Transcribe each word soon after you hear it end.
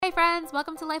Hey friends,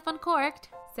 welcome to Life Uncorked.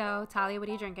 So, Talia, what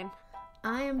are you drinking?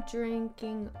 I am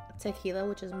drinking tequila,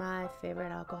 which is my favorite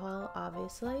alcohol,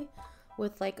 obviously,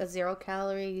 with like a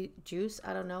 0-calorie juice.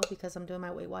 I don't know, because I'm doing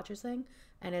my Weight Watchers thing,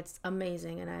 and it's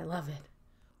amazing, and I love it.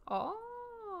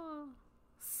 Oh,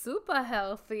 super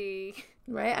healthy.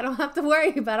 Right? I don't have to worry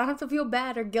about it. I don't have to feel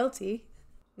bad or guilty.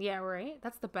 Yeah, right?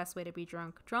 That's the best way to be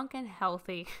drunk. Drunk and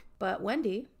healthy. But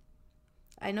Wendy,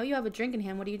 I know you have a drink in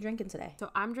hand. What are you drinking today?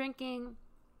 So, I'm drinking,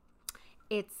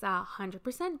 it's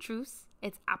 100% juice.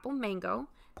 It's apple mango.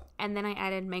 And then I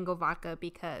added mango vodka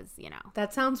because, you know.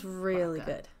 That sounds really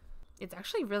vodka. good. It's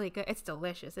actually really good. It's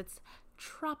delicious. It's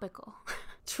tropical.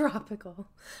 Tropical.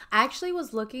 I actually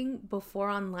was looking before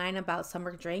online about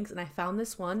summer drinks, and I found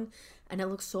this one, and it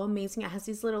looks so amazing. It has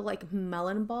these little like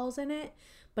melon balls in it,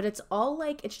 but it's all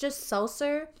like, it's just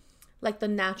seltzer, like the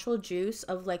natural juice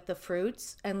of like the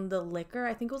fruits and the liquor.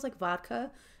 I think it was like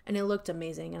vodka, and it looked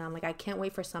amazing. And I'm like, I can't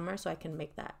wait for summer so I can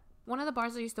make that. One of the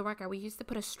bars I used to work at, we used to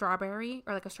put a strawberry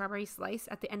or like a strawberry slice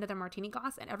at the end of their martini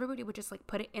glass, and everybody would just like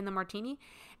put it in the martini,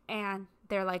 and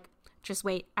they're like, just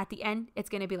wait, at the end it's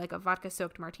gonna be like a vodka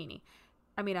soaked martini.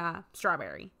 I mean,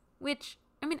 strawberry, which,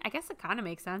 I mean, I guess it kind of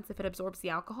makes sense if it absorbs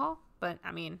the alcohol, but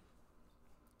I mean,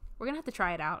 we're gonna have to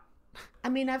try it out. I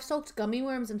mean, I've soaked gummy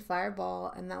worms in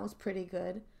Fireball, and that was pretty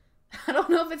good. I don't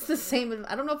know if it's the same.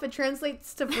 I don't know if it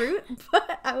translates to fruit,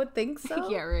 but I would think so.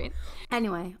 Yeah, right.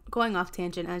 Anyway, going off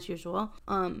tangent as usual.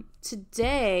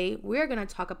 Today we're gonna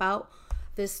talk about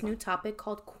this new topic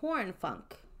called corn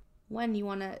funk. When you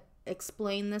want to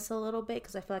explain this a little bit,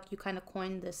 because I feel like you kind of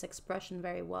coined this expression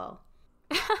very well.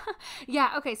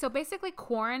 Yeah, okay, so basically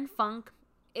corn funk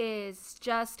is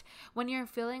just when you're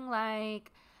feeling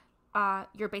like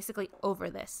you're basically over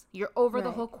this. You're over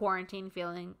the whole quarantine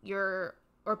feeling.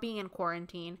 Or being in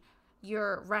quarantine,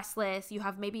 you're restless, you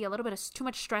have maybe a little bit of too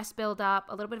much stress build up,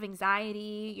 a little bit of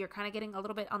anxiety, you're kind of getting a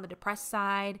little bit on the depressed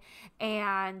side,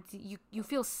 and you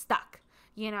feel stuck,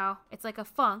 you know? It's like a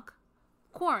funk,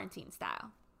 quarantine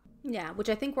style. Yeah, which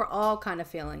I think we're all kind of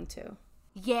feeling too.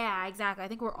 Yeah, exactly. I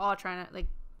think we're all trying to,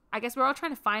 I guess we're all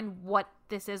trying to find what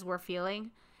this is we're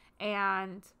feeling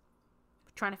and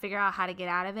trying to figure out how to get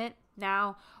out of it.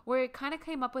 Now, we kind of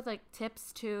came up with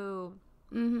tips to...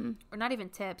 or not even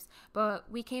tips, but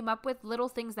we came up with little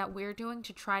things that we're doing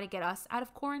to try to get us out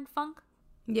of corn funk.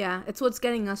 Yeah, it's what's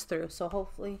getting us through. So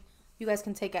hopefully you guys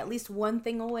can take at least one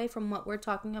thing away from what we're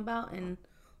talking about, and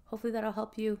hopefully that'll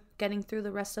help you getting through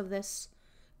the rest of this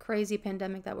crazy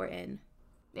pandemic that we're in.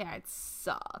 Yeah, it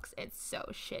sucks. It's so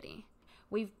shitty.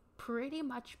 We've pretty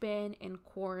much been in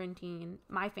quarantine.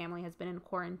 My family has been in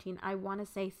quarantine. I want to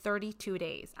say 32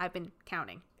 days. I've been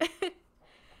counting.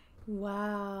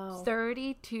 Wow.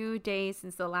 32 days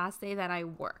since the last day that I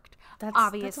worked. that's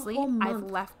Obviously, a whole month.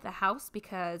 I've left the house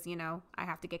because, you know, I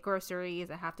have to get groceries.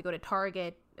 I have to go to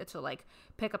Target to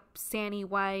pick up Sani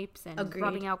wipes and Agreed.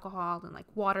 rubbing alcohol and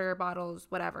water bottles,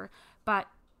 whatever. But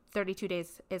 32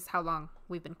 days is how long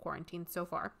we've been quarantined so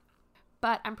far.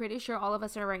 But I'm pretty sure all of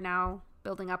us are right now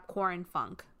building up corn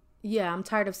funk. Yeah, I'm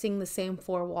tired of seeing the same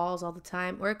four walls all the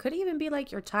time. Or it could even be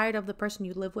you're tired of the person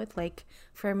you live with. Like,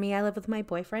 for me, I live with my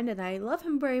boyfriend, and I love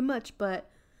him very much. But,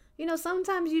 you know,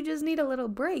 sometimes you just need a little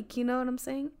break. You know what I'm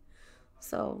saying?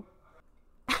 So.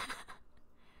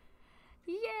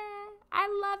 Yeah, I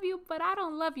love you, but I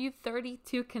don't love you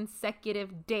 32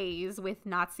 consecutive days with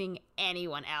not seeing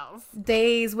anyone else.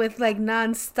 Days with,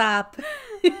 nonstop.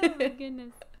 Oh, my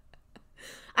goodness.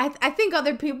 I think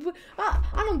other people,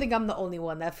 I don't think I'm the only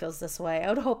one that feels this way. I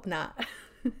would hope not.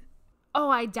 Oh,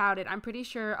 I doubt it. I'm pretty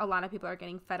sure a lot of people are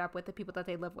getting fed up with the people that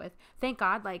they live with. Thank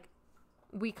God,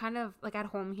 we kind of, at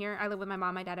home here, I live with my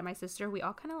mom, my dad, and my sister. We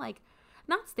all kind of,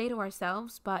 not stay to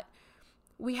ourselves, but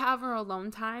we have our alone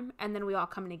time, and then we all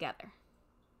come together.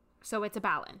 So it's a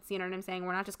balance, you know what I'm saying?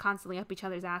 We're not just constantly up each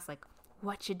other's ass,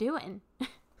 what you doing?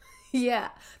 Yeah,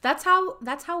 that's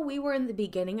how we were in the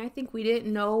beginning. I think we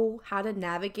didn't know how to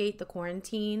navigate the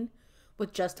quarantine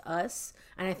with just us.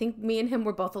 And I think me and him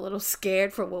were both a little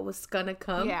scared for what was gonna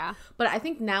come. Yeah. But I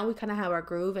think now we kind of have our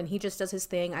groove, and he just does his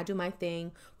thing. I do my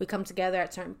thing. We come together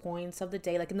at certain points of the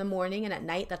day, like in the morning and at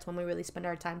night. That's when we really spend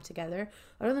our time together.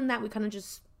 Other than that, we kind of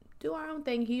just do our own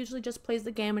thing. He usually just plays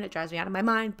the game, and it drives me out of my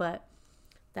mind. But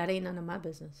that ain't none of my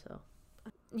business, so.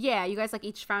 Yeah, you guys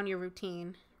each found your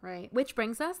routine. Right. Which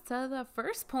brings us to the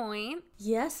first point.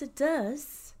 Yes, it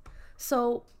does.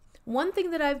 So one thing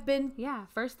that I've been... Yeah,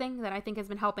 first thing that I think has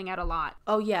been helping out a lot.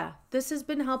 Oh, yeah. This has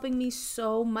been helping me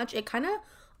so much. It kind of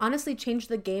honestly changed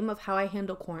the game of how I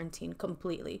handle quarantine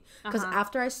completely. Because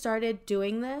after I started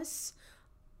doing this,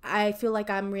 I feel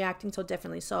like I'm reacting so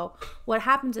differently. So what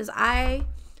happens is I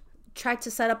tried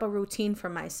to set up a routine for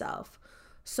myself.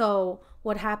 So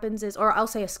what happens is, or I'll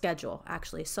say a schedule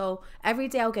actually. So every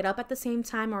day I'll get up at the same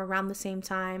time or around the same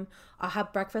time. I'll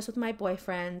have breakfast with my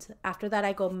boyfriend. After that,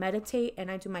 I go meditate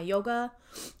and I do my yoga.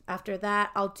 After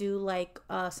that, I'll do like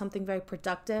something very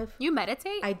productive. You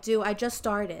meditate? I do. I just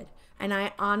started, and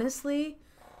I honestly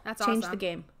That's changed awesome. the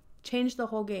game. Changed the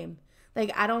whole game.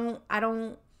 Like I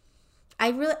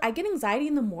get anxiety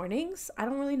in the mornings. I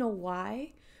don't really know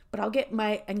why, but I'll get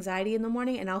my anxiety in the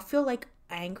morning and I'll feel like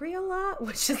angry a lot,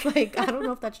 which is like, I don't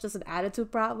know if that's just an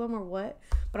attitude problem or what,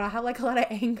 but I'll have like a lot of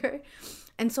anger.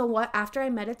 And so after I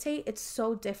meditate, it's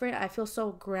so different. I feel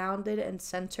so grounded and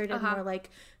centered and more like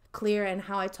clear in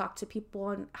how I talk to people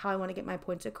and how I want to get my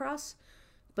points across.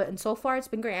 And so far it's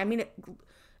been great. I mean,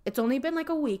 it's only been like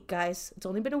a week, guys. It's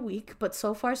only been a week, but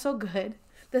so far so good.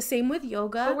 The same with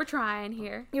yoga. But we're trying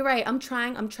here. You're right. I'm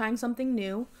trying something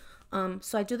new.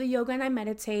 So I do the yoga and I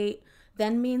meditate.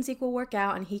 Then me and Zeke will work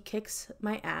out and he kicks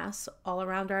my ass all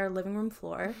around our living room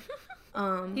floor.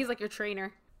 He's like your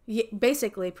trainer. Yeah,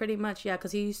 basically, pretty much, yeah,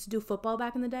 because he used to do football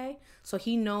back in the day. So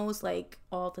he knows like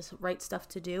all the right stuff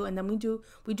to do. And then we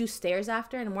do stairs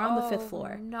after and we're on the 5th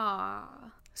floor. Nah.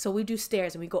 So we do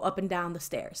stairs and we go up and down the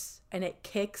stairs. And it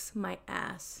kicks my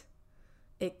ass.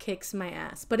 It kicks my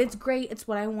ass. But it's great. It's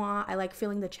what I want. I like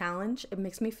feeling the challenge. It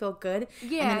makes me feel good.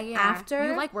 Yeah, and then after,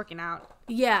 you like working out.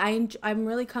 Yeah, I'm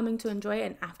really coming to enjoy it.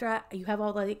 And after you have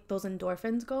all like those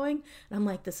endorphins going, and I'm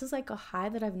like, this is like a high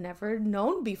that I've never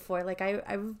known before. Like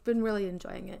I've been really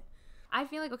enjoying it. I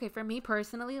feel like, okay, for me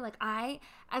personally, like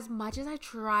as much as I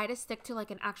try to stick to like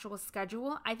an actual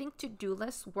schedule, I think to-do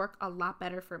lists work a lot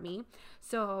better for me.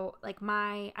 So like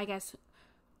my, I guess,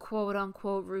 quote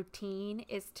unquote routine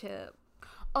is to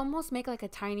almost make like a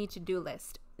tiny to-do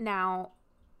list. Now,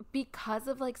 because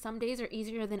of like some days are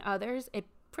easier than others, it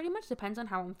pretty much depends on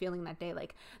how I'm feeling that day.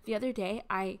 Like the other day,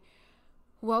 I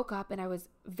woke up and I was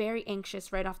very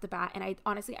anxious right off the bat, and I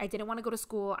didn't want to go to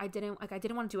school. I didn't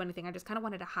want to do anything. I just kind of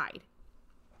wanted to hide.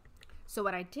 So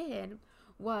what I did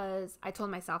was I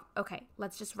told myself, okay,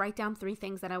 let's just write down 3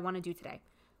 things that I want to do today.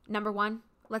 Number 1,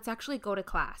 let's actually go to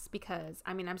class, because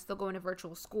I mean, I'm still going to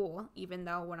virtual school, even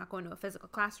though we're not going to a physical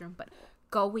classroom, but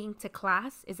going to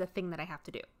class is a thing that I have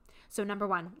to do. So number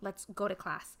 1, let's go to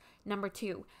class. Number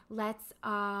 2, let's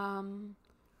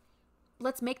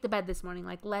make the bed this morning.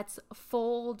 Like, let's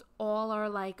fold all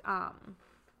our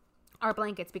our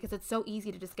blankets, because it's so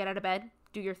easy to just get out of bed,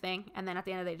 do your thing, and then at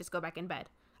the end of the day, just go back in bed.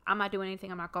 I'm not doing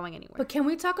anything. I'm not going anywhere. But can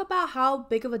we talk about how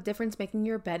big of a difference making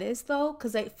your bed is, though?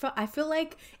 Because I feel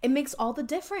like it makes all the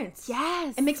difference.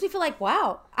 Yes. It makes me feel like,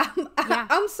 wow,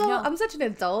 I'm such an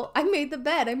adult. I made the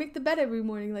bed. I make the bed every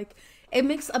morning. Like, it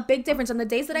makes a big difference. On the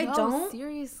days that I don't.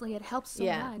 Seriously, it helps so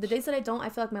much. The days that I don't, I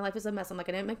feel like my life is a mess. I'm like,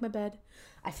 I didn't make my bed.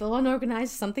 I feel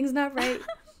unorganized. Something's not right.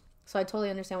 So I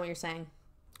totally understand what you're saying.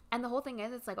 And the whole thing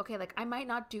is, it's like, okay, like I might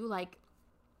not do like,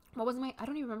 I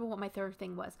don't even remember what my third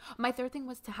thing was. My third thing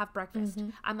was to have breakfast. Mm-hmm.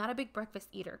 I'm not a big breakfast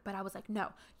eater, but I was like, no,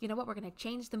 you know what? We're going to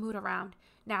change the mood around.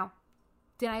 Now,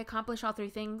 did I accomplish all 3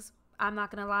 things? I'm not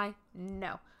going to lie.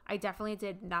 No, I definitely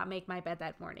did not make my bed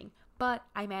that morning, but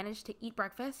I managed to eat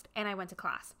breakfast and I went to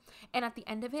class. And at the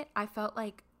end of it, I felt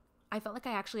like I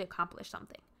actually accomplished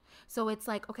something. So it's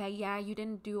like, okay, yeah, you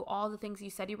didn't do all the things you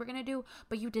said you were going to do,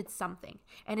 but you did something,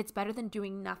 and it's better than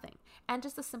doing nothing. And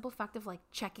just the simple fact of like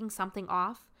checking something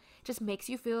off just makes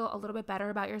you feel a little bit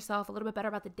better about yourself, a little bit better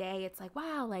about the day. It's like,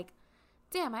 wow, like,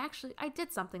 damn, I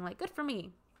did something, like, good for me.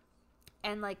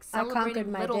 And like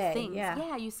celebrating little things.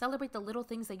 Yeah, you celebrate the little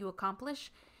things that you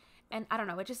accomplish. And I don't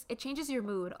know, it changes your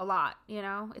mood a lot, you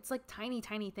know? It's like tiny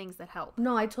things that help.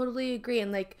 No, I totally agree.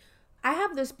 And like, I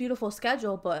have this beautiful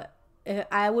schedule, but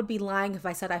I would be lying if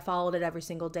I said I followed it every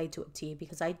single day to a T,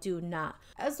 because I do not.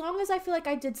 As long as I feel like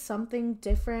I did something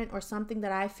different or something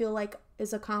that I feel like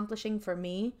is accomplishing for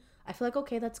me, I feel like,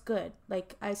 okay, that's good.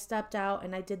 Like, I stepped out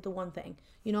and I did the one thing.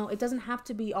 You know, it doesn't have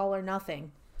to be all or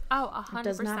nothing. Oh, 100%. It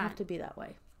does not have to be that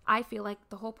way. I feel like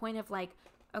the whole point of like,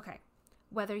 okay,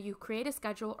 whether you create a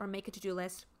schedule or make a to-do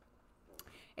list,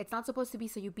 it's not supposed to be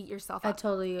so you beat yourself up. I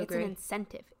totally agree. It's an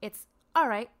incentive. It's, all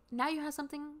right, now you have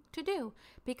something to do,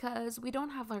 because we don't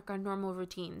have like our normal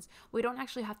routines. We don't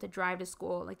actually have to drive to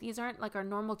school. Like, these aren't like our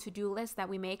normal to-do lists that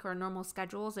we make, or our normal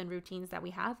schedules and routines that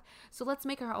we have. So let's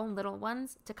make our own little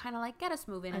ones to kind of like get us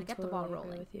moving and get the ball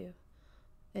rolling. Agree with you.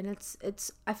 And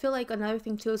it's I feel like another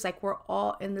thing too is like we're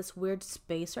all in this weird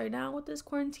space right now with this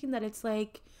quarantine, that it's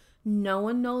like no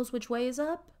one knows which way is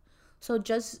up. So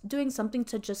just doing something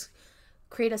to just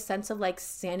create a sense of like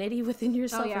sanity within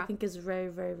yourself, I think is very,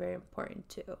 very, very important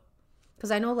too. Because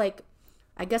I know, like,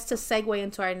 I guess to segue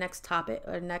into our next topic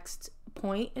or next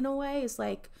point in a way is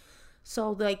like,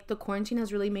 So like the quarantine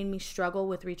has really made me struggle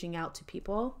with reaching out to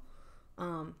people,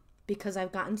 because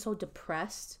I've gotten so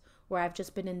depressed where I've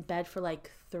just been in bed for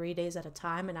like 3 days at a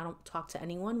time and I don't talk to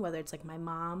anyone, whether it's like my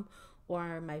mom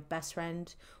or my best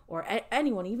friend or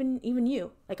anyone, even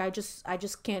you. Like I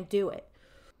just can't do it.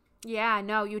 Yeah,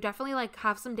 no, you definitely like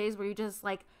have some days where you just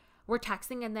like we're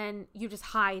texting and then you just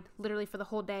hide literally for the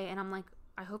whole day, and I'm like,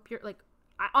 I hope you're like,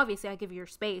 obviously I give you your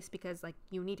space because like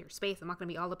you need your space. I'm not gonna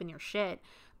be all up in your shit,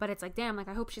 but it's like, damn, like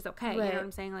I hope she's okay. Right. You know what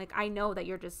I'm saying? Like I know that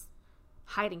you're just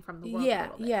hiding from the world. Yeah,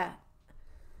 yeah.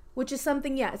 Which is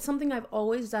something, it's something I've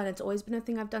always done. It's always been a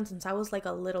thing I've done since I was like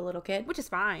a little kid. Which is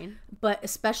fine. But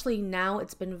especially now,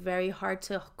 it's been very hard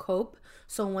to cope.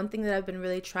 So one thing that I've been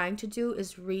really trying to do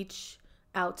is reach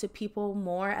out to people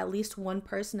more, at least one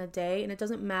person a day. And it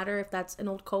doesn't matter if that's an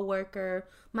old coworker,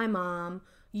 my mom,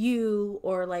 you,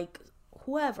 or like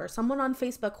whoever, someone on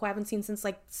Facebook who I haven't seen since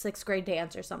like 6th grade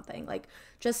dance or something. Like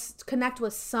just connect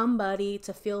with somebody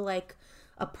to feel like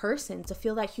a person, to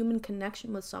feel that human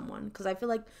connection with someone, because I feel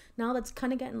like now that's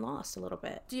kind of getting lost a little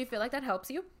bit. Do you feel like that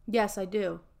helps you? Yes, I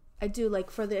do.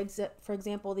 Like for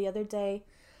example, the other day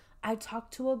I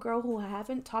talked to a girl who I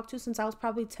haven't talked to since I was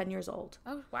probably 10 years old.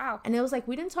 Oh, wow. And it was like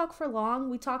we didn't talk for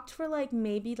long. We talked for like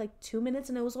maybe like 2 minutes,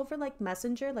 and it was over like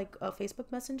Messenger, like a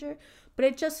Facebook Messenger, but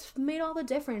it just made all the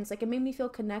difference. Like it made me feel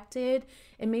connected.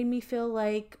 It made me feel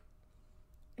like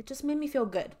it just made me feel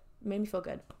good. It made me feel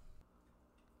good.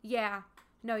 Yeah.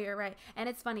 No, you're right. And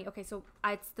it's funny. Okay, so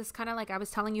it's this kind of like I was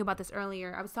telling you about this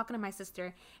earlier. I was talking to my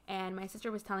sister, and my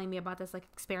sister was telling me about this like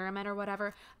experiment or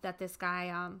whatever that this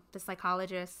guy, the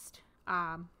psychologist,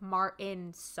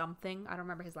 Martin something, I don't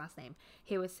remember his last name.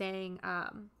 He was saying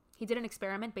he did an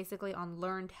experiment basically on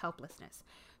learned helplessness.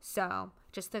 So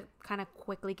just to kind of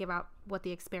quickly give out what the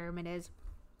experiment is,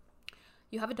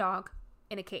 you have a dog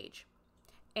in a cage,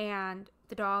 and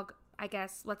the dog, I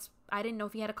guess, I didn't know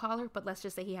if he had a collar, but let's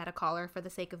just say he had a collar for the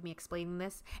sake of me explaining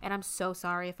this. And I'm so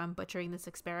sorry if I'm butchering this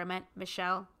experiment.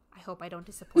 Michelle, I hope I don't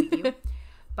disappoint you.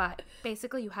 But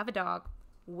basically, you have a dog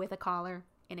with a collar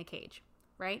in a cage,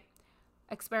 right?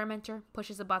 Experimenter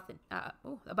pushes a button.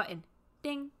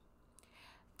 Ding.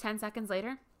 10 seconds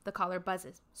later, the collar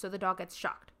buzzes. So the dog gets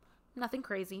shocked. Nothing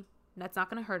crazy. That's not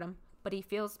going to hurt him. But he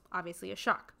feels, obviously, a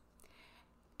shock.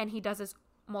 And he does this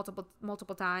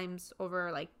multiple times over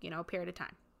like, a period of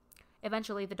time.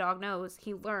 Eventually the dog knows,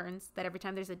 he learns that every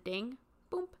time there's a ding,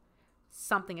 boom,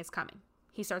 something is coming.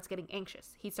 He starts getting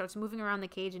anxious. He starts moving around the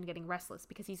cage and getting restless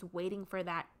because he's waiting for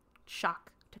that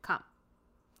shock to come.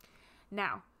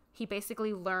 Now, he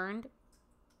basically learned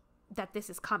that this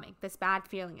is coming. This bad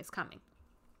feeling is coming.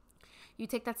 You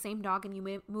take that same dog and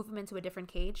you move him into a different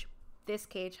cage. This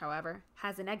cage, however,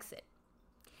 has an exit.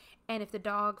 And if the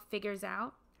dog figures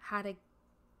out how to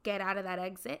get out of that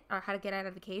exit or how to get out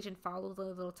of the cage and follow the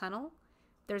little tunnel,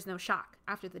 there's no shock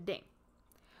after the ding.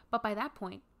 But by that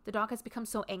point, the dog has become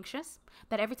so anxious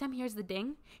that every time he hears the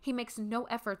ding, he makes no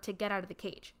effort to get out of the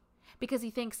cage because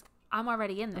he thinks, I'm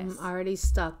already in this. I'm already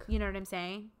stuck. You know what I'm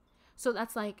saying? So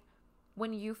that's like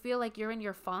when you feel like you're in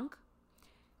your funk,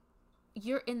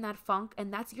 you're in that funk,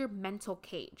 and that's your mental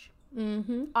cage.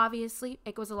 Mm-hmm. Obviously,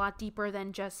 it goes a lot deeper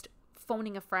than just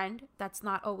phoning a friend. That's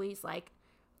not always like,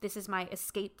 this is my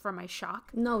escape from my shock.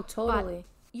 No, totally.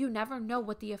 But you never know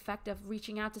what the effect of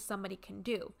reaching out to somebody can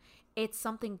do. It's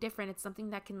something different. It's something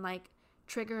that can like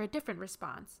trigger a different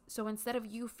response. So instead of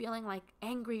you feeling like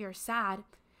angry or sad,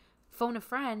 phone a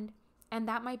friend, and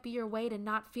that might be your way to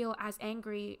not feel as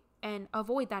angry and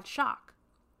avoid that shock.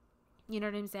 You know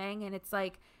what I'm saying? And it's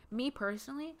like, me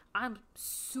personally, I'm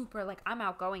super like, I'm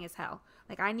outgoing as hell.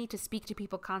 Like I need to speak to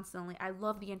people constantly. I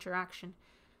love the interaction.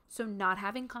 So not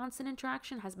having constant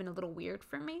interaction has been a little weird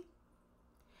for me.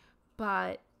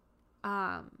 But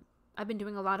I've been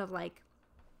doing a lot of like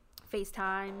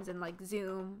FaceTimes and like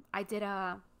Zoom. I did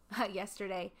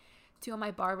yesterday, 2 of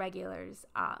my bar regulars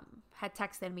had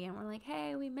texted me and were like,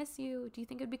 hey, we miss you. Do you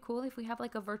think it'd be cool if we have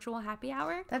like a virtual happy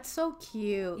hour? That's so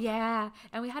cute. Yeah.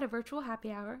 And we had a virtual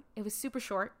happy hour. It was super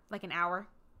short, like an hour.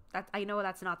 I know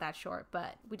that's not that short,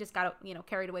 but we just got,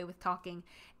 carried away with talking.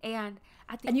 And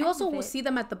at the and you end also of will it, see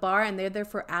them at the bar, and they're there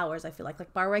for hours. I feel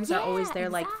like bar regs are always there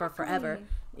like for forever.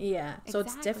 Yeah, so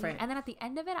it's different. And then at the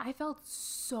end of it, I felt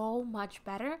so much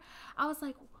better. I was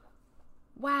like,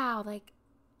 wow, like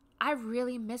I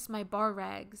really miss my bar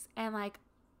regs, and like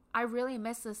I really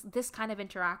miss this kind of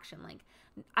interaction. Like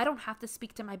I don't have to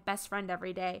speak to my best friend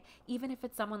every day, even if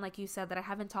it's someone like you said that I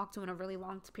haven't talked to in a really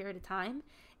long period of time.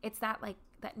 It's that like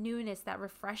that newness, that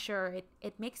refresher.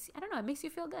 It makes, I don't know, it makes you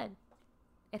feel good.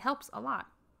 It helps a lot.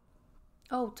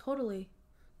 Oh, totally.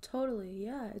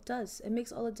 Yeah, it does. It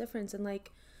makes all the difference. And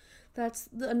like that's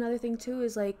another thing too,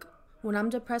 is like When I'm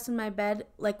depressed in my bed,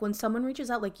 like when someone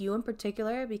reaches out, like you in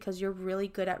particular, because you're really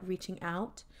good at reaching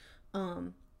out,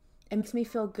 it makes me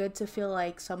feel good to feel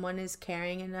like someone is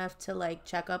caring enough to like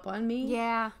check up on me.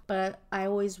 Yeah. But I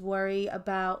always worry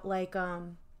about like I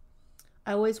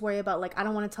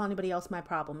don't want to tell anybody else my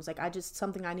problems. Like I just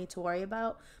something I need to worry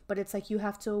about. But it's like you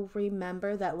have to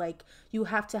remember that like you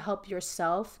have to help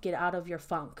yourself get out of your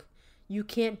funk. You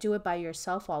can't do it by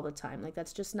yourself all the time. Like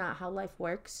that's just not how life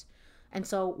works. And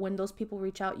so when those people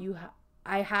reach out,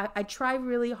 I try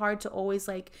really hard to always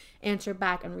like answer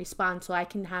back and respond so I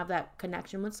can have that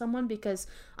connection with someone, because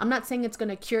I'm not saying it's going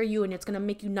to cure you and it's going to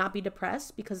make you not be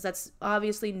depressed, because that's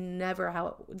obviously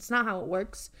never it's not how it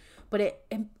works, but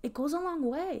it goes a long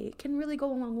way. It can really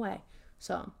go a long way.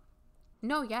 So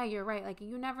no, yeah, you're right. Like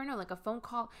you never know, like a phone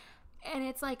call. And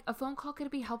it's like a phone call could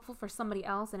be helpful for somebody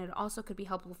else, and it also could be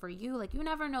helpful for you. Like you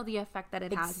never know the effect that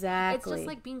it has. Exactly. It's just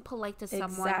like being polite to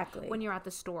someone when you're at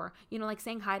the store. You know, like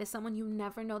saying hi to someone. You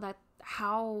never know that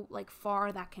how like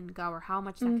far that can go, or how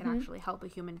much that can actually help a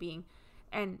human being.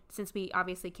 And since we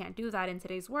obviously can't do that in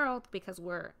today's world because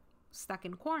we're stuck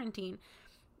in quarantine,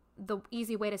 the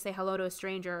easy way to say hello to a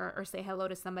stranger or say hello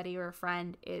to somebody or a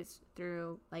friend is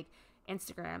through like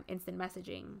Instagram, instant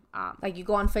messaging. Like you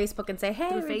go on Facebook and say, hey,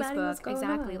 through everybody, Facebook, what's going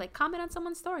exactly. on? Like comment on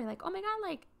someone's story, like, oh my god,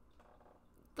 like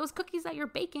those cookies that you're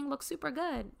baking look super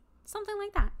good. Something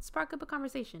like that. Spark up a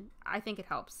conversation. I think it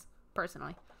helps,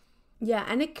 personally. Yeah,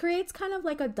 and it creates kind of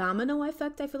like a domino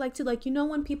effect, I feel like, too. Like, you know,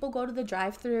 when people go to the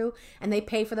drive-thru and they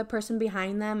pay for the person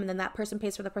behind them, and then that person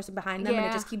pays for the person behind them, and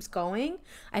it just keeps going.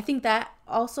 I think that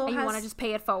also and you want to just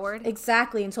pay it forward.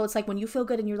 Exactly. And so it's like when you feel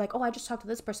good and you're like, oh, I just talked to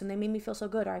this person. They made me feel so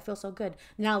good, or I feel so good.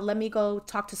 Now let me go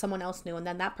talk to someone else new, and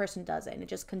then that person does it, and it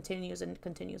just continues and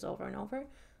continues over and over.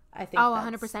 I think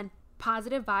 100%.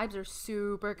 Positive vibes are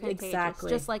super contagious.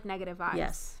 Exactly. Just like negative vibes.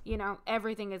 Yes. You know,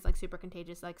 everything is like super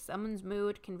contagious. Like someone's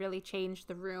mood can really change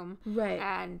the room. Right.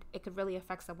 And it could really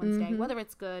affect someone's day, whether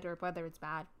it's good or whether it's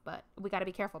bad. But we got to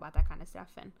be careful about that kind of stuff.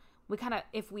 And we kind of,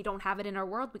 if we don't have it in our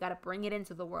world, we got to bring it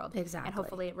into the world. Exactly. And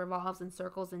hopefully it revolves and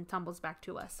circles and tumbles back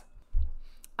to us.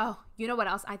 Oh, you know what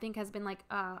else I think has been like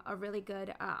a really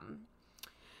good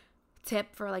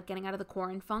tip for like getting out of the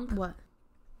quarantine funk? What?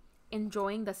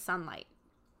 Enjoying the sunlight.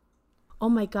 Oh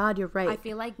my God, you're right. I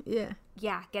feel like,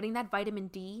 getting that vitamin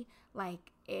D, like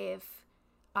if,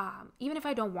 even if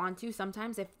I don't want to,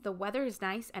 sometimes if the weather is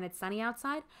nice and it's sunny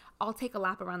outside, I'll take a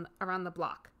lap around the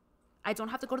block. I don't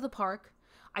have to go to the park.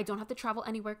 I don't have to travel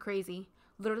anywhere crazy.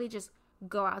 Literally just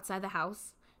go outside the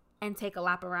house and take a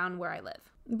lap around where I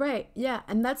live. Right. Yeah.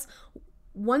 And that's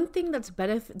one thing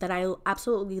that I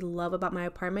absolutely love about my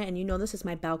apartment, and you know this is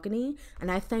my balcony, and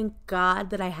I thank God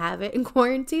that I have it in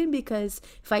quarantine, because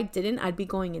if I didn't, I'd be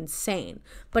going insane.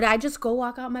 But I just go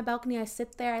walk out my balcony, I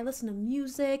sit there, I listen to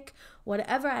music,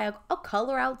 whatever. I'll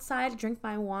color outside, drink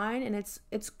my wine, and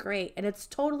it's great, and it's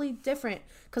totally different,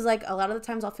 because like a lot of the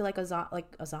times I'll feel like a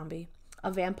zombie,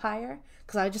 a vampire,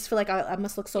 because I just feel like I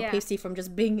must look so pasty from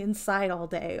just being inside all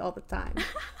day, all the time.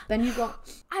 Then you go.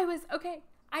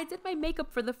 I did my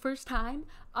makeup for the first time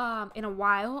in a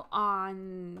while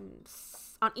on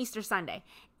Easter Sunday.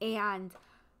 And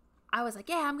I was like,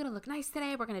 yeah, I'm going to look nice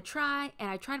today. We're going to try. And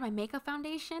I tried my makeup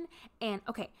foundation. And,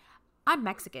 okay, I'm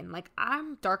Mexican. Like,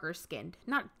 I'm darker skinned.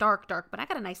 Not dark, but I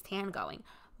got a nice tan going.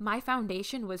 My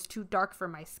foundation was too dark for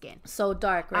my skin. So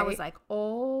dark, right? I was like,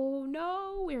 oh,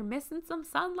 no, we're missing some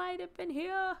sunlight up in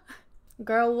here.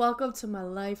 Girl, welcome to my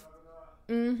life.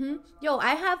 Yo,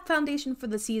 I have foundation for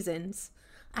the seasons.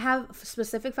 I have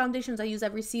specific foundations I use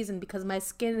every season because my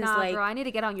skin is like, girl, I need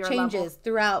to get on your changes level.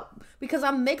 Throughout, because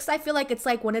I'm mixed. I feel like it's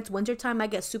like when it's wintertime, I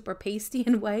get super pasty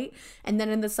and white, and then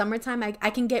in the summertime, I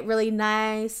can get really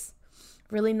nice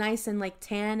and like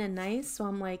tan and nice. So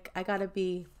I'm like, I gotta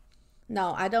be.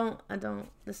 No, I don't.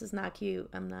 This is not cute.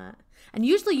 I'm not. And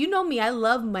usually, you know me, I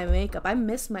love my makeup. I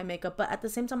miss my makeup, but at the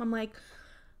same time, I'm like,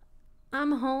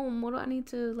 I'm home. What do I need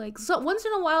to like? So once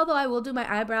in a while, though, I will do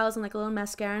my eyebrows and like a little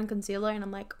mascara and concealer, and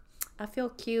I'm like, I feel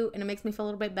cute, and it makes me feel a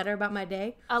little bit better about my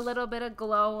day. A little bit of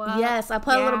glow up. Yes, I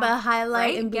put a little bit of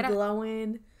highlight and be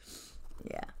glowing.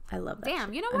 Yeah, I love that. Damn,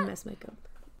 shit. You know what? I miss makeup.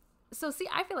 So see,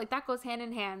 I feel like that goes hand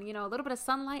in hand. You know, a little bit of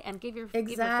sunlight and give your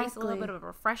face a little bit of a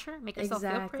refresher, make yourself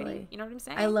feel pretty. You know what I'm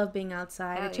saying? I love being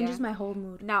outside. It changes my whole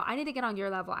mood. No, I need to get on your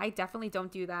level. I definitely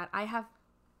don't do that. I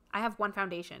have one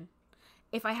foundation.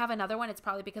 If I have another one, it's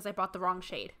probably because I bought the wrong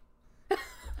shade.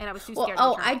 and I was too Well, scared to oh,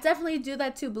 return I it. definitely do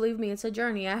that too. Believe me, it's a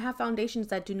journey. I have foundations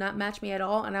that do not match me at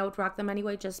all, and I would rock them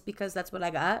anyway just because that's what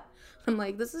I got. I'm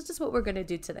like, this is just what we're gonna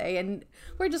do today, and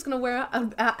we're just gonna wear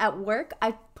at work.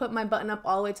 I put my button up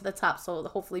all the way to the top, so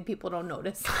hopefully people don't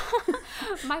notice.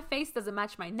 My face doesn't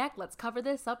match my neck. Let's cover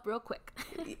this up real quick.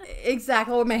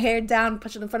 Exactly. With my hair down,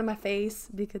 push it in front of my face.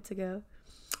 Be good to go.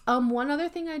 One other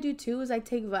thing I do too is I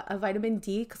take a vitamin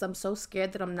D because I'm so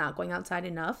scared that I'm not going outside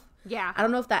enough. Yeah. I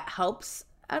don't know if that helps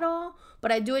at all,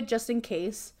 but I do it just in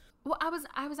case. Well,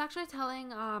 I was actually telling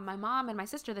my mom and my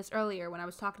sister this earlier when I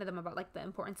was talking to them about like the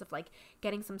importance of like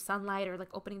getting some sunlight or like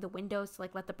opening the windows to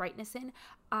like let the brightness in.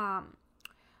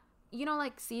 You know,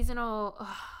 like seasonal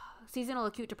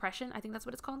acute depression. I think that's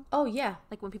what it's called. Oh yeah.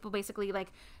 Like when people basically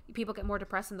like people get more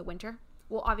depressed in the winter.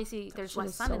 Well, obviously there's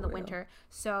less sun so in the real. winter,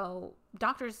 so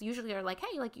doctors usually are like,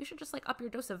 hey, like you should just like up your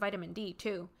dose of vitamin D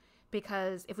too,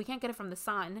 because if we can't get it from the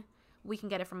sun, we can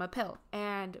get it from a pill.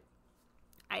 And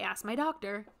I asked my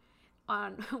doctor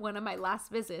on one of my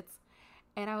last visits,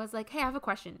 and I was like, hey, I have a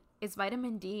question. Is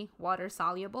vitamin D water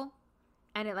soluble?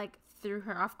 And it like threw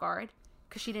her off guard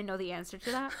because she didn't know the answer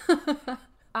to that.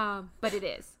 But it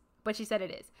is. But she said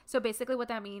it is. So basically what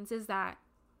that means is that,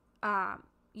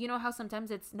 you know how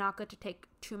sometimes it's not good to take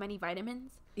too many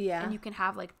vitamins? Yeah. And you can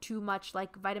have like too much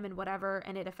like vitamin whatever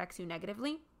and it affects you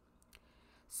negatively.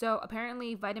 So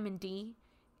apparently vitamin D,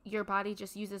 your body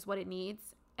just uses what it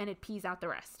needs and it pees out the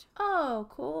rest. Oh,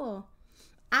 cool.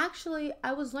 Actually,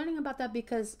 I was learning about that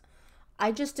because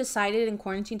I just decided in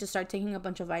quarantine to start taking a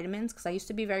bunch of vitamins because I used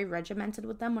to be very regimented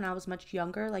with them when I was much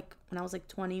younger, like when I was like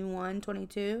 21,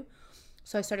 22.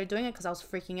 So I started doing it because I was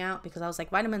freaking out because I was like,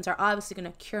 vitamins are obviously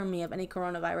going to cure me of any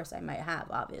coronavirus I might have,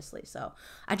 obviously. So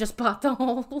I just bought the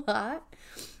whole lot.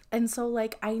 And so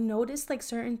like I noticed like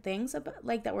certain things about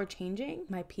like that were changing.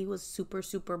 My pee was super,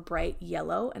 super bright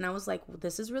yellow. And I was like, well,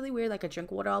 this is really weird. Like I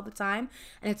drink water all the time.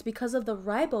 And it's because of the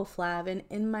riboflavin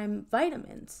in my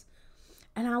vitamins.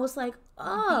 And I was like,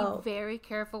 oh. Be very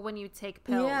careful when you take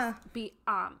pills. Yeah.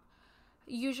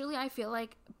 Usually I feel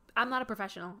like I'm not a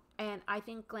professional, and I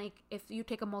think like if you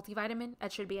take a multivitamin,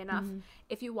 that should be enough. Mm-hmm.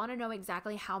 If you want to know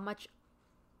exactly how much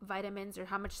vitamins or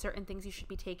how much certain things you should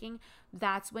be taking,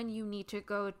 that's when you need to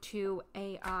go to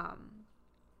a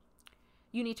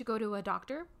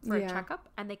doctor for a checkup,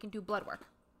 and they can do blood work.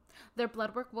 Their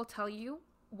blood work will tell you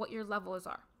what your levels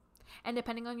are. And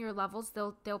depending on your levels,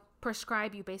 they'll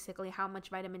prescribe you basically how much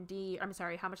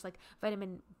how much like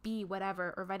vitamin B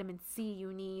whatever or vitamin C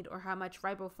you need, or how much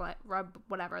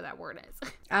whatever that word is.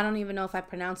 I don't even know if I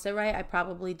pronounced it right. I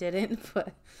probably didn't,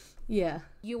 but yeah.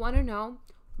 You want to know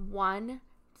one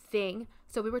thing?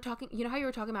 So we were talking, you know how you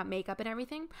were talking about makeup and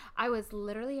everything? I was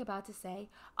literally about to say,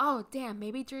 oh damn,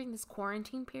 maybe during this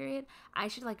quarantine period, I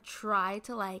should like try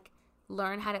to like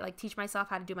learn how to like teach myself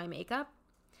how to do my makeup.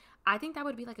 I think that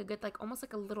would be like a good, like almost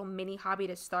like a little mini hobby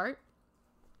to start.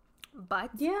 But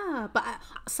yeah, but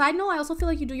side note, I also feel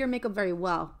like you do your makeup very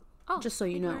well. Oh, just so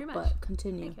you know. Very much. But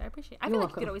continue. Thank you. I appreciate it. I feel like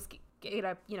you could always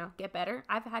get better.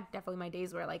 I've had definitely my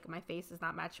days where like my face does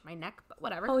not match my neck, but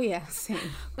whatever. Oh yeah, same.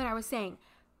 But I was saying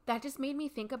that just made me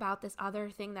think about this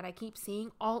other thing that I keep seeing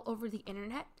all over the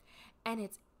internet, and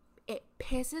it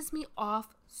pisses me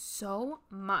off so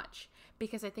much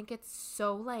because I think it's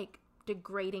so like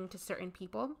degrading to certain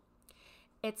people.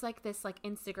 It's like this like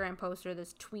Instagram post or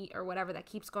this tweet or whatever that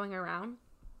keeps going around,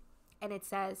 and it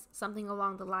says something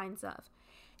along the lines of,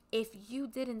 if you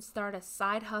didn't start a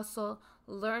side hustle,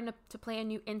 learn to play a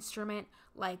new instrument,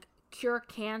 like cure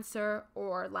cancer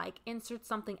or like insert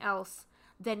something else,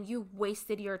 then you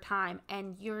wasted your time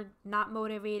and you're not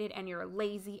motivated and you're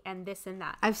lazy and this and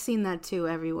that. I've seen that too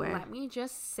everywhere. Let me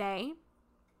just say,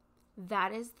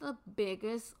 that is the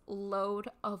biggest load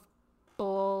of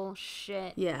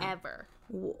bullshit ever.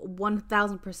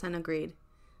 1000% agreed.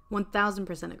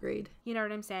 1000% agreed. You know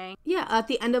what I'm saying? Yeah, at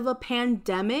the end of a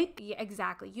pandemic. Yeah,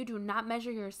 exactly. You do not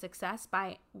measure your success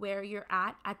by where you're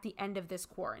at the end of this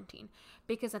quarantine.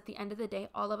 Because at the end of the day,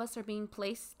 all of us are being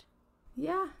placed.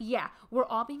 Yeah. Yeah, we're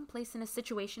all being placed in a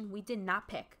situation we did not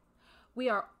pick.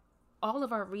 All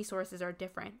of our resources are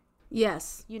different.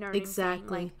 Yes. You know what I'm saying?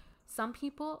 Like, some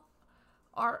people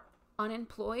are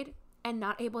unemployed and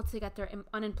not able to get their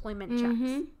unemployment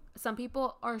checks. Some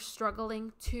people are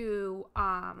struggling to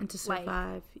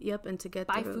survive. And to get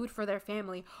buy food for their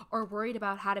family, or worried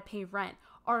about how to pay rent,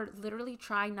 or literally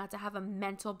trying not to have a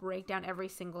mental breakdown every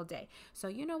single day. So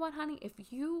you know what, honey? If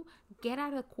you get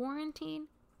out of quarantine,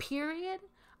 period,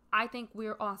 I think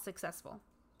we're all successful.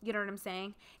 You know what I'm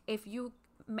saying? If you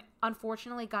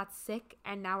unfortunately got sick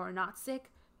and now are not sick,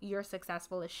 you're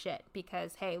successful as shit,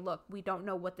 because hey, look, we don't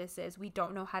know what this is. We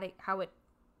don't know how it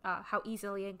how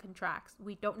easily it contracts.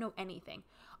 We don't know anything.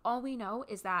 All we know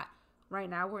is that right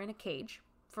now we're in a cage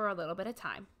for a little bit of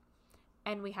time,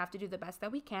 and we have to do the best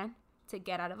that we can to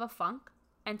get out of a funk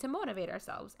and to motivate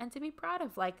ourselves and to be proud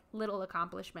of like little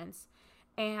accomplishments.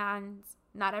 And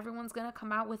not everyone's gonna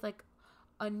come out with like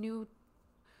a new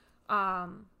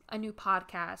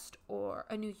podcast or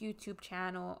a new YouTube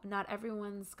channel. Not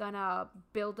everyone's gonna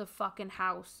build a fucking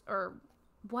house or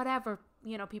whatever,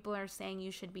 you know, people are saying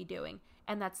you should be doing.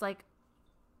 And that's like,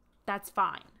 that's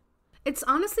fine. It's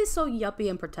honestly so yuppie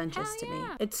and pretentious to me.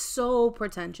 It's so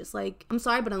pretentious. Like, I'm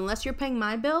sorry, but unless you're paying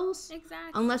my bills,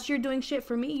 exactly, unless you're doing shit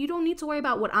for me, you don't need to worry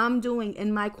about what I'm doing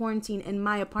in my quarantine in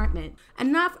my apartment.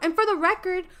 And for the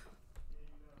record,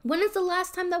 when is the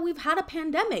last time that we've had a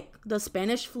pandemic? The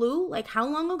Spanish flu? Like, how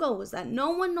long ago was that?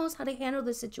 No one knows how to handle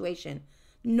this situation.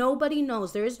 Nobody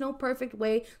knows. There is no perfect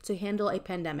way to handle a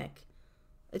pandemic.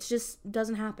 It just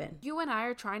doesn't happen. You and I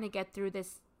are trying to get through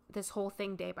this whole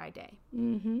thing day by day.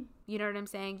 Mm-hmm. You know what I'm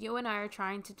saying? You and I are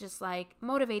trying to just like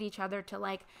motivate each other to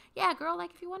like, yeah, girl,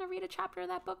 like if you want to read a chapter of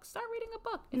that book, start reading a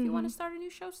book. If you want to start a new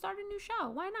show, start a new show.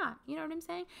 Why not? You know what I'm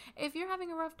saying? If you're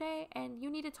having a rough day and you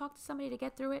need to talk to somebody to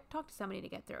get through it, talk to somebody to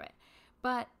get through it.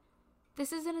 But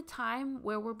this isn't a time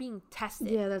where we're being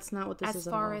tested. Yeah, that's not what this is.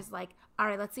 As far as like, all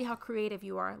right, let's see how creative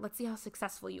you are. Let's see how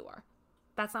successful you are.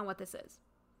 That's not what this is.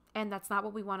 And that's not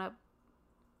what we want to,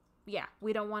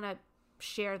 we don't want to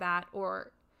share that I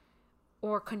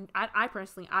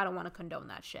personally, I don't want to condone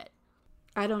that shit.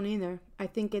 I don't either. I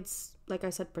think it's, like I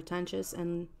said, pretentious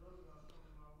and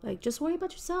like, just worry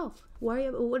about yourself.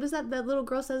 What is that little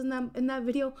girl says in that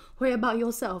video? Worry about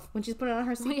yourself when she's putting on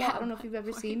her seatbelt. I don't know if you've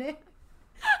ever seen it.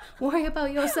 Worry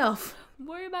about yourself.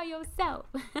 Worry about yourself.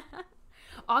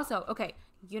 Also, okay,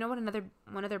 you know what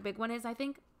one other big one is, I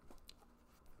think?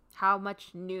 How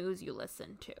much news you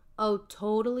listen to. Oh,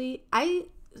 totally.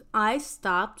 I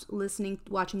stopped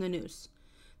watching the news.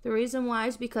 The reason why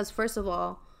is because, first of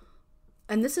all,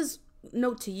 and this is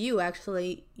note to you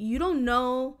actually, you don't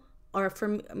know, or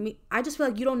for me, I just feel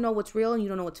like you don't know what's real and you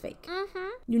don't know what's fake. Mm-hmm.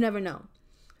 You never know.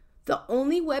 The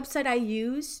only website I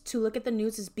use to look at the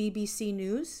news is BBC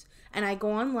News, and I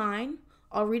go online,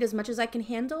 I'll read as much as I can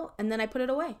handle, and then I put it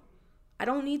away. I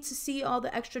don't need to see all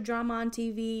the extra drama on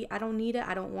TV. I don't need it.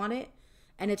 I don't want it.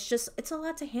 And it's a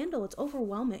lot to handle. It's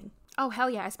overwhelming. Oh, hell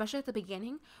yeah. Especially at the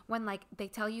beginning when, like, they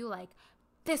tell you, like,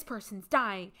 this person's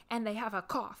dying and they have a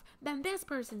cough. Then this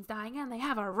person's dying and they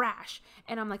have a rash.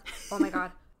 And I'm like, oh, my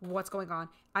God, what's going on?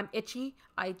 I'm itchy.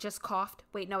 I just coughed.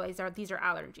 Wait, no, these are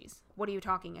allergies. What are you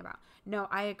talking about? No,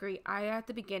 I agree. At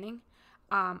the beginning,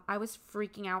 I was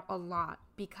freaking out a lot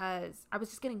because I was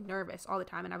just getting nervous all the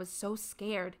time. And I was so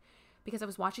scared because I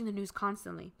was watching the news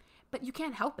constantly. But you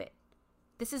can't help it.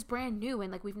 This is brand new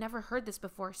and, like, we've never heard this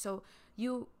before. So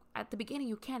at the beginning,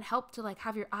 you can't help to, like,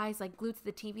 have your eyes, like, glued to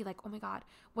the TV, like, oh my God,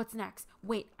 what's next?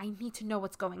 Wait, I need to know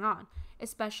what's going on.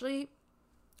 Especially,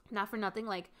 not for nothing,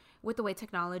 like, with the way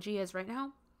technology is right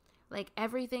now, like,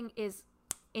 everything is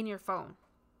in your phone.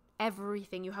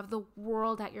 Everything. You have the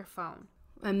world at your phone.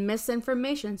 And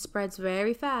misinformation spreads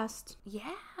very fast.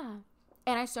 Yeah.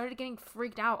 And I started getting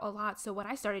freaked out a lot. So what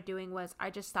I started doing was I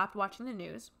just stopped watching the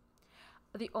news.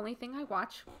 The only thing I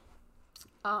watch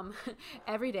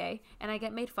every day, and I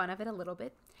get made fun of it a little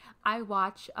bit, I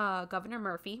watch Governor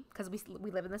Murphy, because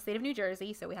we live in the state of New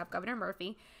Jersey, so we have Governor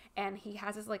Murphy, and he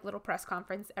has his like little press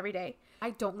conference every day.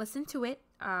 I don't listen to it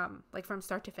like from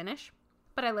start to finish,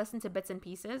 but I listen to bits and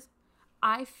pieces.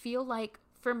 I feel like,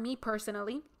 for me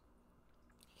personally,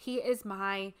 he is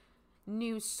my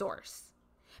news source.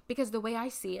 Because the way I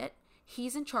see it,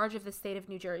 he's in charge of the state of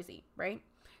New Jersey, right?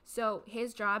 So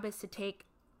his job is to take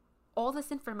all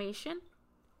this information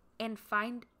and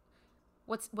find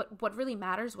what really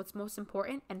matters, what's most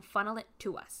important, and funnel it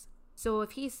to us. So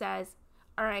if he says,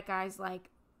 all right, guys, like,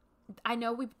 I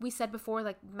know we said before,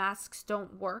 like, masks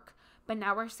don't work, but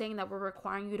now we're saying that we're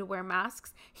requiring you to wear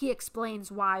masks. He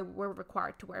explains why we're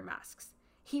required to wear masks.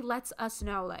 He lets us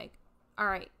know, like, all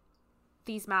right,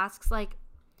 these masks, like,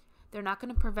 they're not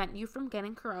going to prevent you from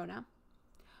getting corona,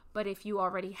 but if you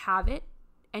already have it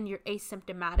and you're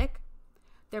asymptomatic,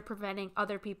 they're preventing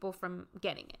other people from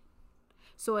getting it.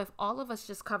 So if all of us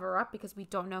just cover up because we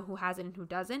don't know who has it and who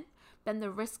doesn't, then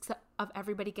the risks of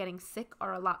everybody getting sick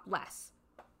are a lot less.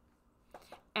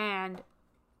 And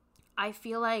I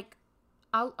feel like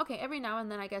every now and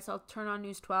then I guess I'll turn on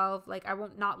News 12. Like, I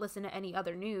won't not listen to any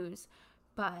other news,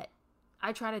 but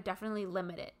I try to definitely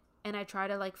limit it. And I try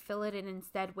to, like, fill it in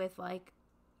instead with, like,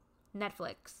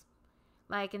 Netflix.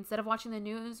 Like, instead of watching the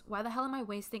news, why the hell am I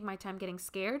wasting my time getting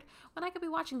scared when I could be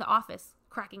watching The Office,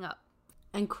 cracking up?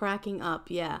 And cracking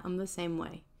up, yeah, I'm the same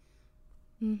way.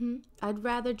 I'd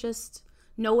rather just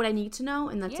know what I need to know,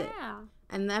 and that's it. Yeah.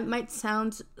 And that might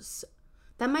sound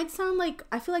like,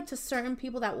 I feel like to certain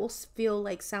people that will feel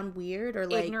like sound weird or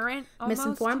like ignorant, almost.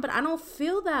 misinformed, but I don't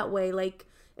feel that way. Like,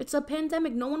 it's a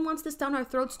pandemic. No one wants this down our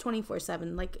throats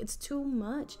 24/7. Like, it's too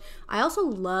much. I also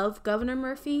love Governor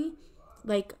Murphy.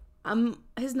 Like, I'm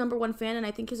his number one fan, and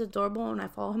I think he's adorable, and I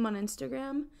follow him on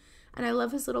Instagram. And I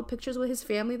love his little pictures with his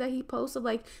family that he posts of,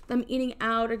 like, them eating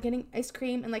out or getting ice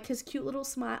cream and, like, his cute little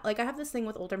smile. Like, I have this thing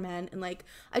with older men, and, like,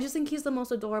 I just think he's the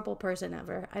most adorable person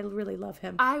ever. I really love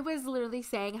him. I was literally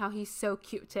saying how he's so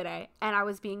cute today, and I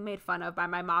was being made fun of by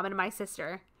my mom and my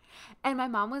sister. And my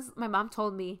mom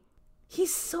told me,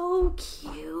 he's so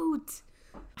cute.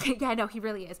 yeah, no, he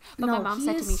really is. But No, my mom he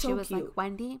said to is me, so she was cute. like,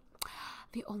 Wendy,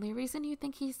 the only reason you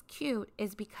think he's cute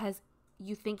is because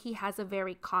you think he has a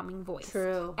very calming voice.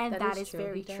 True. And that is true.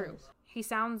 very He true. does. He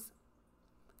sounds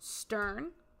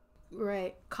stern,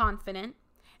 Right. confident,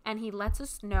 and he lets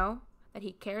us know that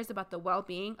he cares about the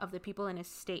well-being of the people in his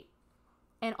state.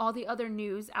 And all the other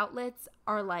news outlets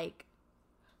are like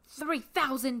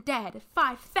 3,000 dead,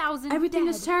 5,000 Everything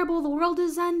dead. is terrible. The world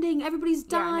is ending. Everybody's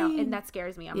dying. Yeah, and that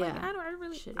scares me. I'm like, Yeah.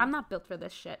 I I'm not built for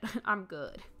this shit. I'm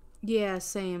good. Yeah,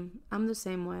 same. I'm the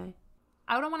same way.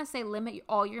 I don't want to say limit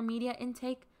all your media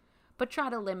intake, but try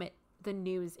to limit the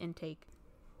news intake.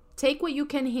 Take what you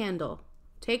can handle.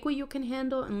 Take what you can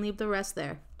handle and leave the rest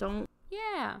there. Don't.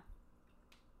 Yeah.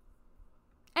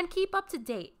 And keep up to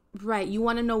date. Right. You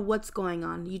want to know what's going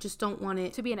on. You just don't want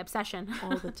it To be an obsession.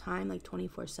 all the time, like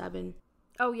 24/7.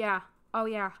 Oh, yeah. Oh,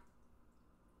 yeah.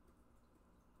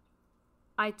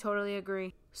 I totally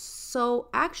agree. So,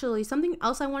 actually, something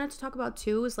else I wanted to talk about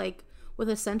too is like with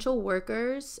essential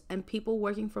workers and people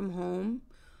working from home.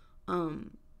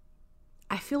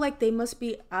 I feel like they must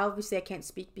be, obviously I can't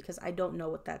speak because I don't know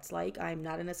what that's like. I'm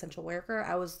not an essential worker.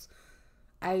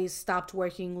 I stopped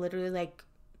working literally like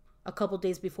a couple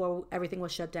days before everything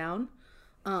was shut down.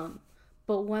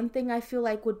 But one thing I feel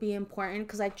like would be important,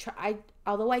 because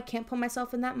although I can't put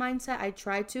myself in that mindset, I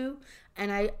try to,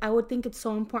 and I would think it's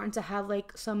so important to have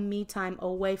like some me time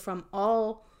away from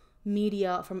all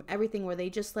media, from everything, where they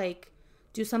just like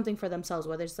do something for themselves,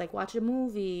 whether it's like watch a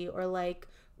movie or like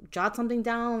jot something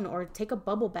down or take a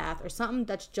bubble bath or something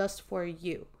that's just for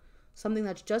you. Something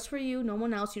that's just for you, no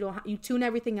one else. You tune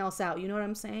everything else out. You know what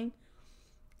I'm saying?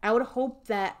 I would hope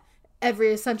that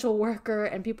every essential worker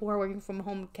and people who are working from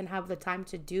home can have the time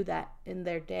to do that in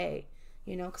their day,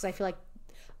 you know, because I feel like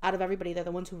out of everybody, they're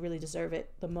the ones who really deserve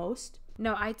it the most.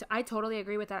 No, I totally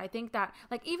agree with that. I think that,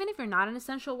 like, even if you're not an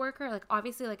essential worker, like,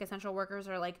 obviously, like, essential workers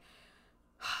are, like,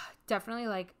 definitely,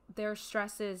 like, their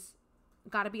stress is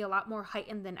got to be a lot more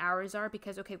heightened than ours are,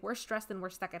 because, okay, we're stressed and we're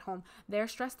stuck at home. They're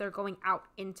stressed, they're going out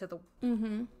into the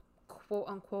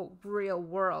quote-unquote real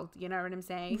world, you know what I'm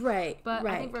saying? Right, But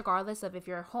right. I think regardless of if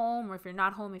you're home or if you're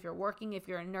not home, if you're working, if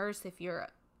you're a nurse, if you're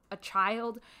a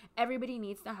child, everybody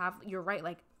needs to have, you're right,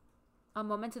 like, a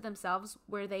moment to themselves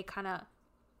where they kind of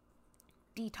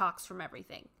detox from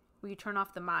everything, where you turn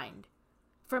off the mind.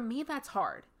 For me, that's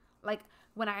hard. Like,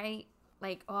 when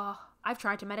I've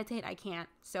tried to meditate, I can't.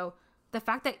 So the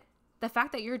fact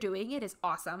that you're doing it is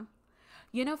awesome.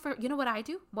 You know what I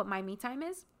do? What my me time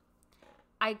is?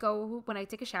 I go, when I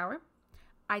take a shower,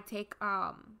 I take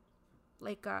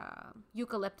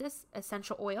eucalyptus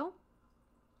essential oil.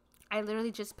 I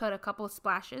literally just put a couple of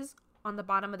splashes on the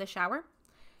bottom of the shower.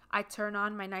 I turn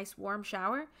on my nice warm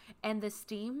shower, and the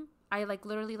steam, I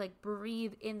literally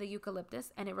breathe in the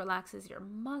eucalyptus, and it relaxes your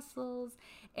muscles.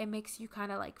 It makes you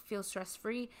kind of feel stress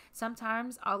free.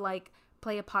 Sometimes I'll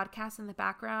play a podcast in the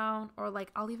background, or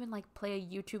I'll even play a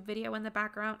YouTube video in the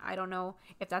background. I don't know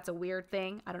if that's a weird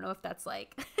thing. I don't know if that's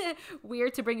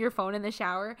weird to bring your phone in the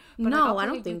shower. But no, I'll play I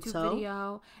don't a think YouTube so.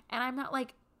 video, and I'm not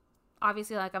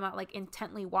obviously I'm not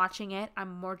intently watching it.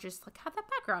 I'm more just have that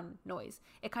background noise.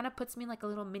 It kind of puts me in a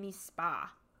little mini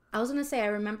spa. I was gonna say, I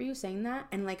remember you saying that,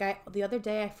 and the other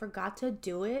day I forgot to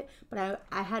do it, but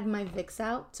I had my Vicks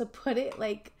out to put it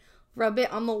rub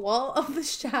it on the wall of the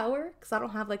shower, because I don't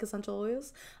have essential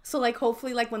oils. So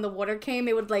hopefully when the water came,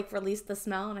 it would release the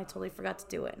smell, and I totally forgot to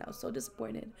do it, and I was so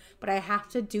disappointed. But I have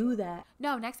to do that.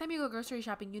 No, next time you go grocery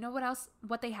shopping, you know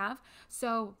what they have?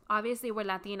 So obviously we're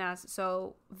Latinas,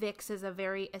 so Vicks is a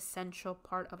very essential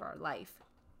part of our life.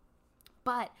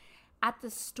 But at the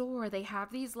store, they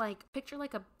have these picture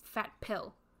a fat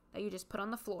pill that you just put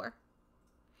on the floor,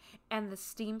 and the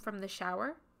steam from the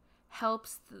shower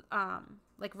helps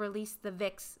release the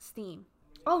Vicks steam.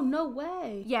 Oh, no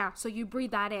way. Yeah, so you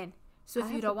breathe that in. So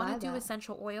if you don't want to do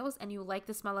essential oils and you like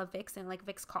the smell of Vicks, and like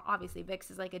Vicks, obviously Vicks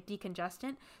is like a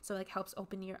decongestant, so like helps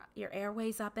open your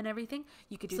airways up and everything,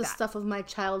 you could do that. It's the stuff of my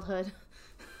childhood.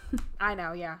 I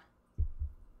know, yeah.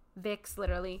 Vicks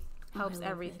literally helps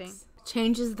everything. Vicks.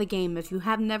 Changes the game. If you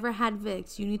have never had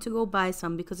Vicks, you need to go buy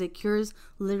some because it cures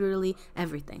literally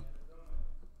everything.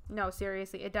 No,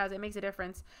 seriously, it does. It makes a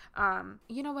difference.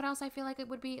 You know what else I feel like it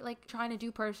would be like trying to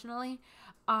do personally?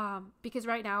 Because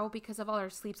right now, because of all our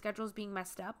sleep schedules being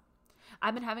messed up,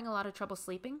 I've been having a lot of trouble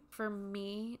sleeping. For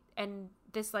me, and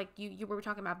this, like, you were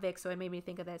talking about Vicks, so it made me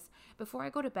think of this. Before I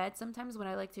go to bed, sometimes what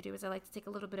I like to do is I like to take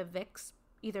a little bit of Vicks,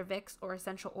 either Vicks or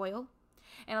essential oil,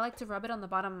 and I like to rub it on the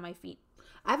bottom of my feet.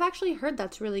 I've actually heard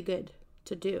that's really good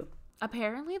to do.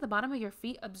 Apparently, the bottom of your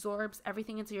feet absorbs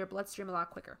everything into your bloodstream a lot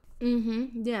quicker.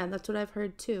 Mm-hmm. Yeah, that's what I've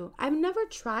heard too. I've never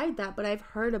tried that, but I've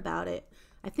heard about it.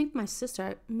 I think my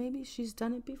sister, maybe she's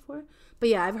done it before. But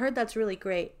yeah, I've heard that's really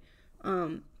great.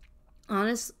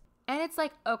 Honest. And it's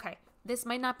like, okay, this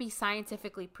might not be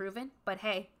scientifically proven, but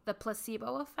hey, the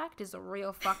placebo effect is a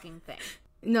real fucking thing.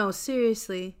 No,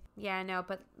 seriously. Yeah, I know,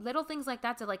 but little things like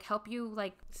that to like help you,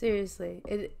 like, seriously,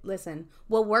 listen,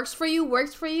 what works for you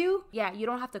works for you. Yeah, you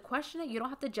don't have to question it. You don't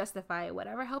have to justify it.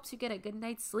 Whatever helps you get a good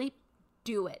night's sleep,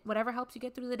 do it. Whatever helps you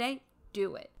get through the day,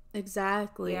 do it.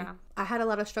 Exactly. Yeah. I had a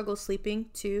lot of struggle sleeping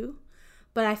too,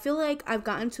 but I feel like I've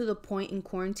gotten to the point in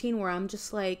quarantine where I'm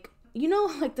just like, you know,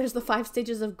 like there's the 5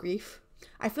 stages of grief.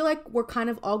 I feel like we're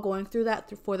kind of all going through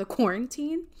that for the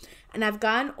quarantine. And I've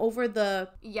gotten over the...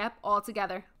 Yep, all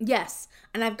together. Yes.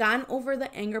 And I've gotten over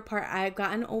the anger part. I've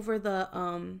gotten over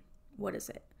the, what is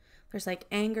it? There's like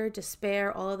anger,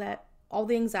 despair, all of that, all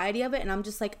the anxiety of it. And I'm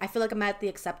just like, I feel like I'm at the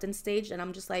acceptance stage. And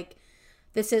I'm just like,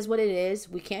 this is what it is.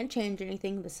 We can't change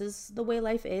anything. This is the way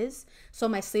life is. So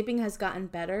my sleeping has gotten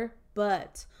better.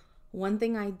 But one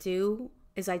thing I do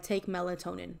is I take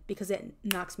melatonin because it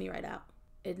knocks me right out.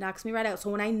 It knocks me right out. So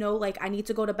when I know like I need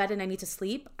to go to bed and I need to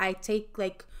sleep, I take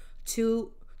like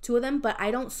two of them, but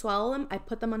I don't swallow them. I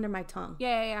put them under my tongue.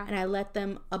 Yeah. And I let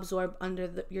them absorb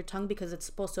under your tongue because it's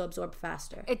supposed to absorb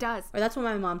faster. It does. Or that's what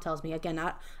my mom tells me. Again,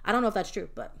 I don't know if that's true,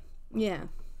 but yeah.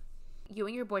 You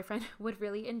and your boyfriend would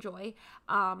really enjoy.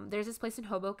 There's this place in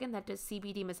Hoboken that does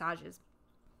CBD massages.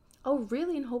 Oh,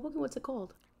 really? In Hoboken? What's it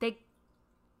called?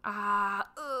 I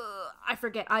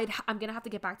forget. I'm gonna have to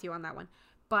get back to you on that one.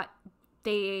 But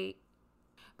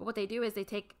what they do is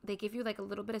they give you like a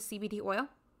little bit of CBD oil,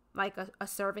 like a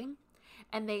serving,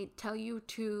 and they tell you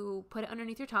to put it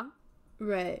underneath your tongue.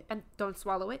 Right. And don't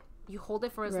swallow it. You hold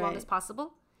it for as long as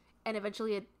possible, and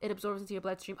eventually it absorbs into your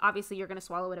bloodstream. Obviously, you're going to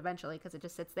swallow it eventually because it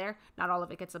just sits there. Not all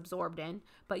of it gets absorbed in,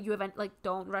 but you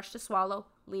don't rush to swallow.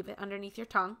 Leave it underneath your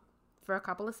tongue for a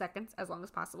couple of seconds, as long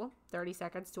as possible. 30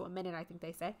 seconds to a minute, I think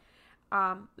they say.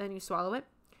 Then you swallow it.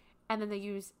 And then they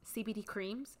use CBD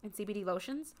creams and CBD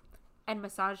lotions and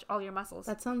massage all your muscles.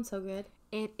 That sounds so good.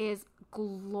 It is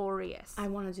glorious. I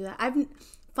want to do that.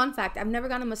 Fun fact, I've never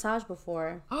gotten a massage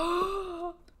before.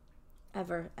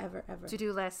 Ever.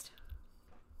 To-do list.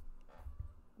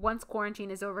 Once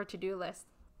quarantine is over, to-do list.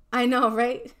 I know,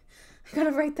 right? I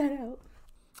gotta write that out.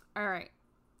 All right.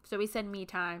 So we said me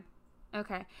time.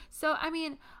 Okay. So, I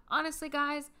mean, honestly,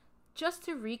 guys, just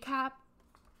to recap,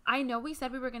 I know we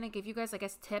said we were going to give you guys, I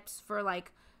guess, tips for,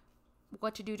 like,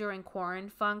 what to do during quarantine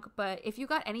funk, but if you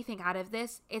got anything out of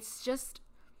this, it's just,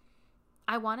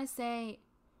 I want to say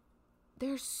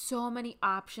there's so many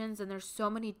options and there's so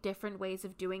many different ways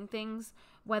of doing things,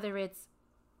 whether it's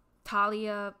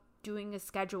Talia doing a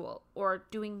schedule or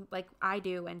doing like I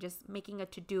do and just making a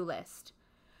to-do list,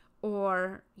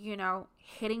 or, you know,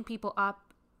 hitting people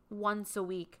up once a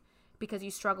week because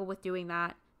you struggle with doing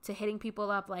that, to hitting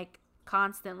people up like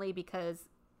constantly because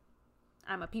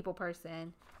I'm a people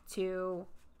person, to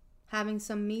having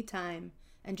some me time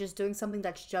and just doing something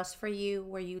that's just for you,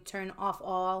 where you turn off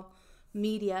all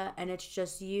media and it's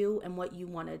just you and what you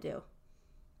want to do.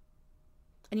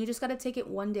 And you just got to take it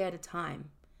one day at a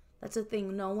time. That's the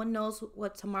thing. No one knows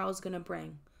what tomorrow's going to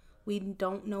bring. We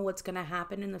don't know what's going to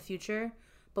happen in the future,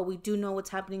 but we do know what's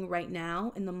happening right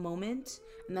now in the moment,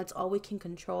 and that's all we can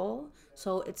control.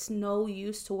 So it's no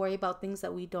use to worry about things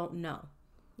that we don't know.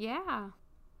 Yeah.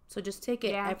 So just take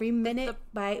it every minute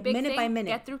by minute.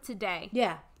 Get through today.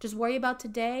 Yeah. Just worry about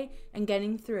today and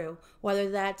getting through. Whether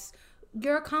that's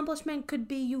your accomplishment could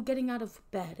be you getting out of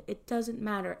bed. It doesn't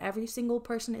matter. Every single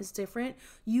person is different.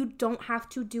 You don't have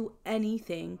to do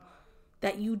anything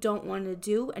that you don't want to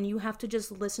do, and you have to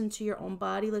just listen to your own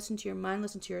body, listen to your mind,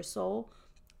 listen to your soul,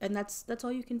 and that's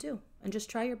all you can do. And just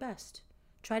try your best.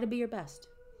 Try to be your best.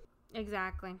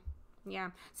 Exactly.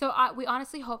 Yeah. So we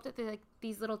honestly hope that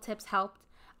these little tips helped.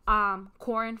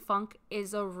 Quarren funk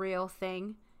is a real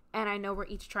thing, and I know we're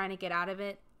each trying to get out of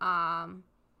it.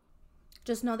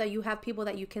 Just know that you have people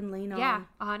that you can lean on. Yeah,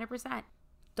 100%.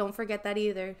 Don't forget that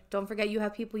either. Don't forget you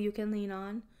have people you can lean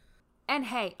on. And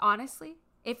hey, honestly,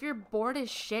 if you're bored as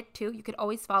shit too, you could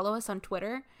always follow us on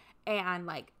Twitter and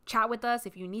like chat with us.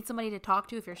 If you need somebody to talk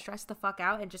to, if you're stressed the fuck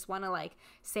out and just want to like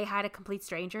say hi to complete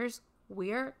strangers,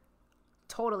 we're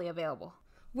totally available.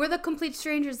 We're the complete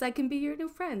strangers that can be your new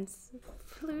friends.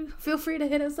 Feel free to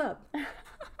hit us up.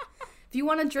 If you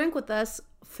want to drink with us,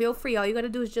 feel free. All you got to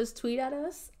do is just tweet at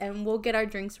us and we'll get our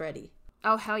drinks ready.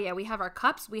 Oh, hell yeah. We have our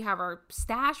cups. We have our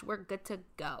stash. We're good to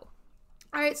go.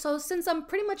 All right, so since I'm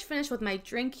pretty much finished with my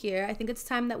drink here, I think it's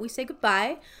time that we say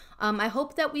goodbye. I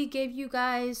hope that we gave you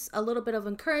guys a little bit of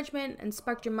encouragement and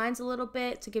sparked your minds a little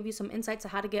bit to give you some insights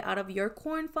on how to get out of your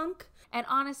quarren funk. And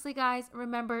honestly, guys,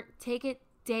 remember, take it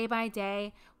day by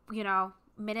day,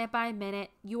 minute by minute.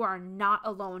 You are not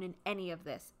alone in any of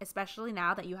this, especially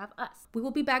now that you have us. We will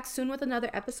be back soon with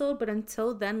another episode, but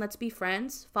until then, let's be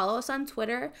friends. Follow us on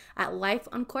Twitter at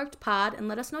LifeUncorkedPod and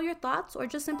let us know your thoughts, or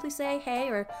just simply say hey,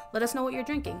 or let us know what you're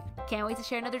drinking. Can't wait to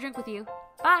share another drink with you.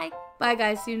 Bye. Bye,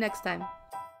 guys. See you next time.